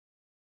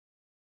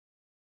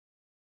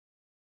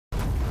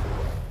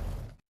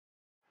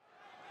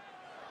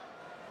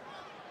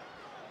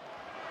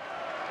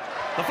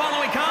The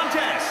following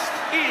contest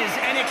is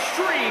an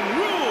Extreme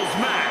Rules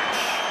match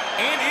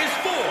and is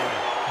for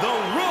the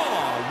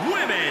Raw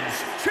Women's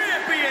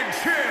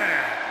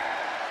Championship.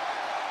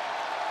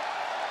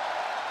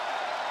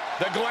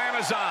 The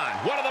Glamazon,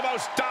 one of the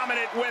most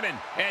dominant women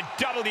in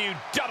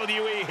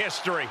WWE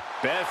history.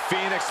 Beth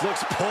Phoenix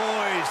looks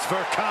poised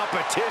for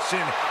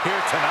competition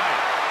here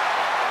tonight.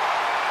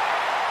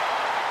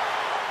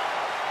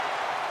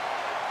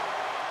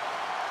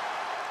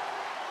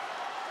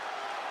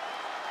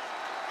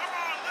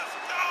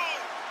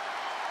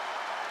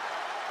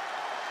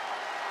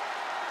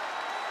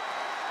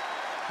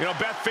 You know,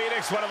 Beth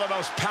Phoenix, one of the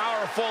most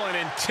powerful and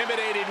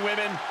intimidating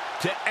women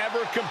to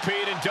ever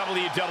compete in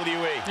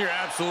WWE. You're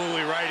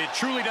absolutely right. It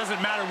truly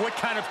doesn't matter what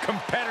kind of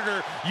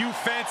competitor you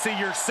fancy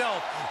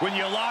yourself. When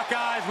you lock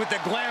eyes with the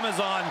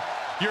Glamazon,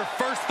 your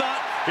first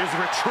thought is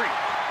retreat.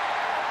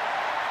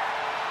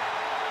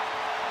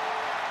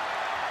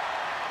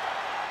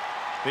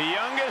 The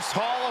youngest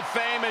Hall of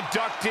Fame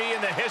inductee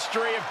in the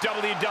history of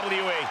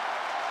WWE.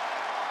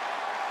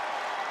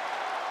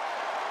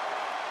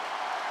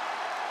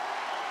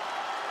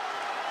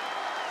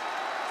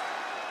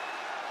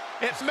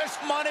 It's Miss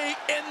Money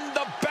in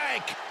the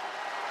Bank.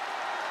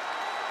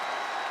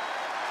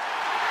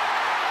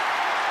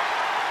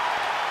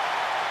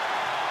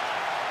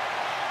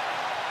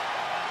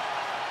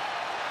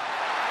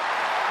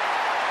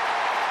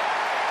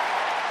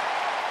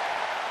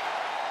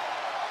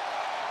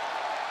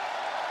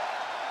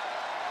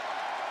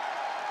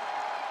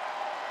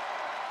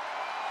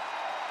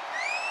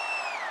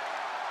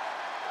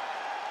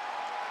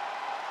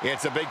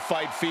 It's a big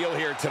fight feel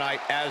here tonight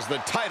as the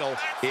title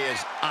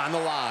is on the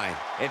line.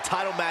 And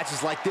title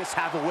matches like this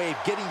have a way of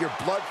getting your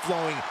blood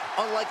flowing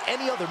unlike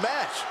any other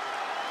match.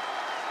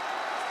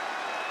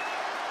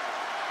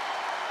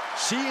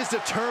 She is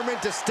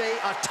determined to stay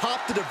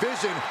atop the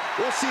division.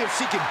 We'll see if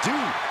she can do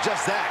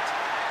just that.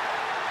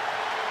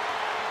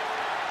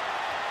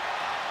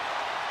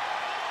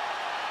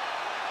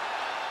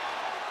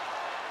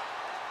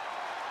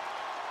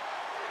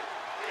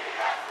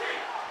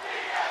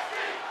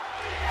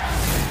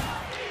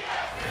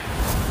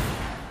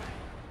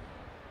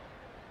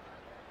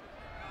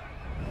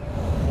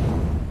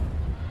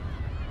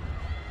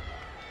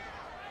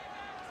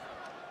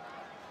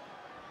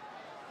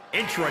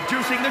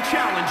 Introducing the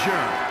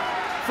challenger,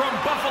 from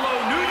Buffalo,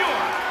 New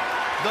York,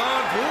 the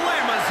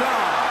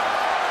Glamazon,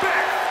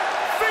 Beth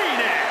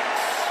Phoenix.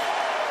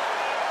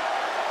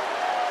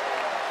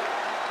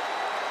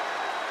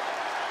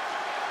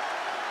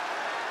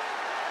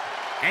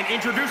 And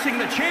introducing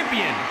the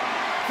champion,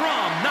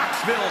 from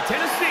Knoxville,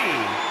 Tennessee,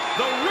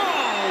 the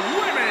Raw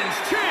Women's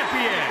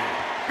Champion,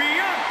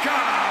 Bianca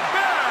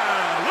Belair.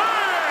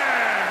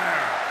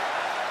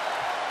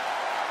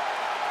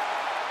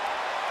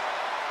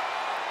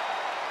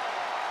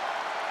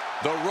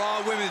 The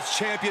Raw Women's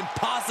Champion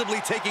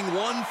possibly taking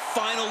one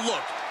final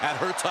look at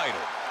her title.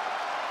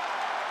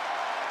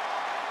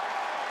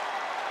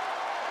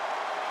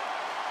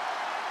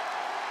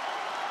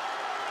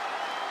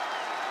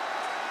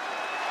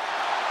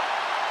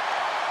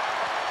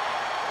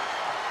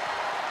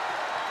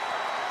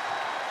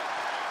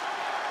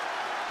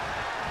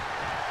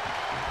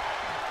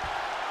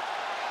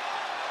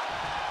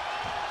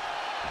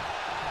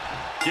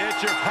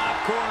 Get your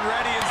popcorn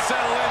ready and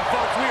settle in,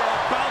 folks. We are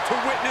about to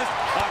witness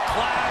a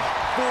clash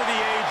for the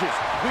ages.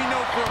 We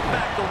know for a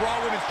fact the Raw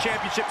Women's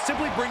Championship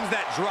simply brings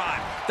that drive,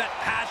 that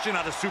passion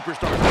out of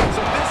superstars.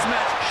 So this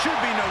match should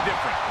be no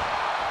different.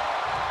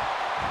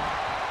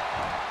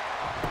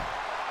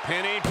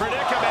 Penny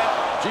predicament.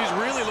 She's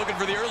really looking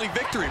for the early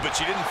victory, but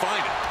she didn't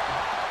find it.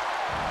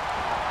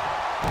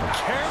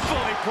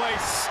 Carefully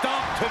placed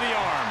stomp to the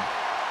arm.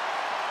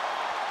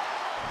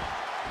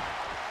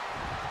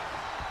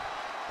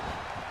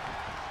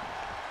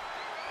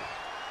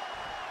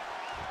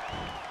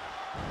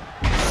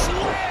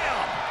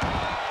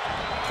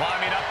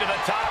 Climbing up to the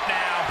top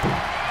now.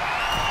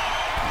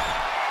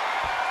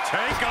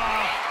 Take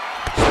off.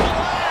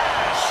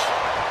 Splash!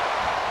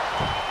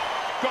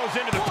 Goes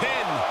into the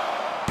pin.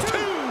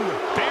 Two.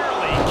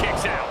 Barely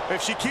kicks out.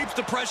 If she keeps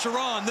the pressure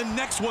on, the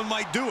next one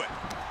might do it.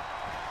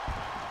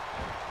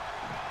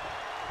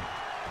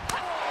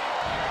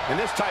 In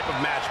this type of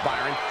match,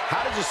 Byron,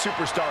 how does a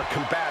superstar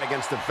combat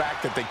against the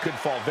fact that they could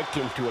fall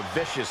victim to a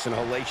vicious and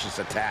hellacious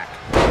attack?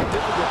 The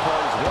difficult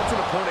part is once an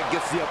opponent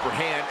gets the upper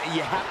hand,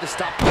 you have to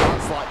stop the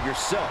onslaught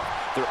yourself.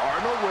 There are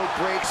no rope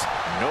breaks,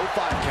 no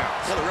 5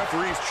 counts. Well, the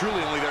referee is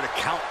truly only there to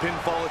count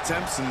pinfall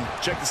attempts and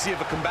check to see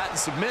if a combatant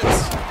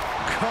submits.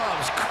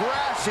 Comes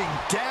crashing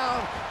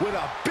down with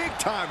a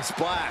big-time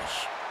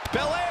splash.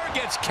 Belair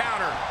gets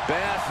countered.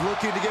 Beth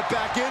looking to get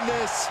back in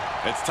this.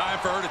 It's time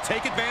for her to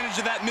take advantage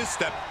of that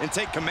misstep and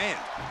take command.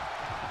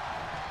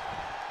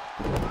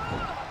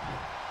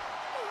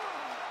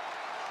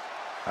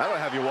 That'll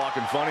have you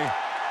walking funny.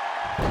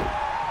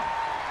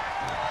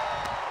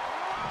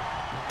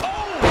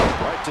 Oh!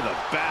 Right to the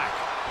back.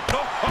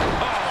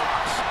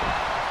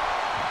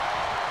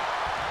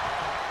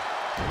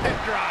 Hip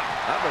drop.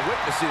 I've been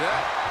waiting to see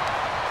that.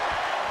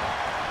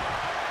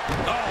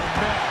 Oh,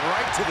 man,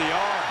 right to the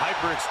arm.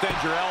 Hyperextend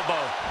your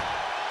elbow.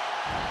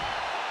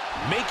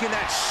 Making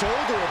that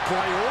shoulder a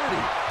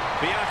priority.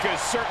 Bianca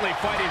is certainly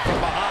fighting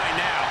from behind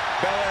now.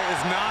 Belair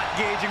is not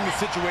gauging the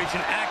situation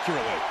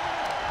accurately.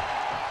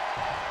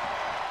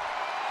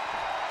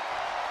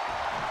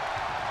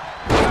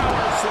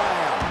 Power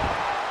slam.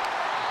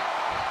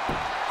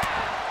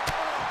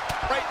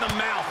 Right in the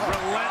mouth.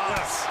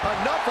 Relentless.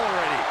 Enough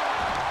already.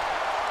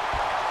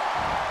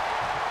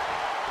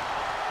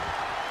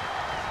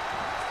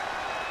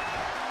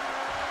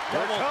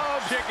 Double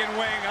chicken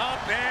wing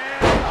up and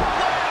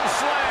lamb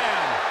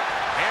slam.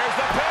 Here's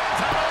the pin.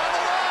 Title on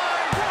the line.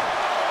 1,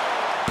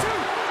 2,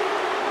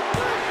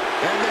 3.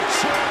 And the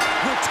champ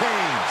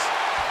retains.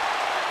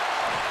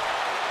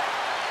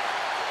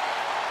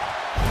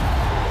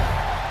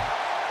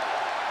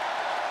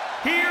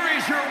 Here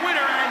is your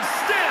winner and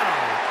still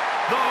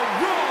the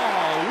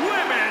Raw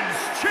Women's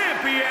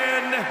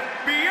Champion,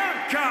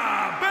 Bianca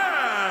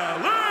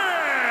Belair.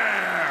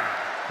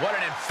 What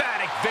an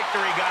emphatic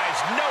victory, guys.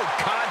 No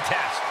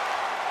contest.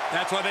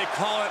 That's why they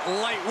call it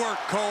light work,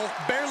 Cole.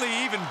 Barely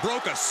even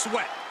broke a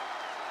sweat.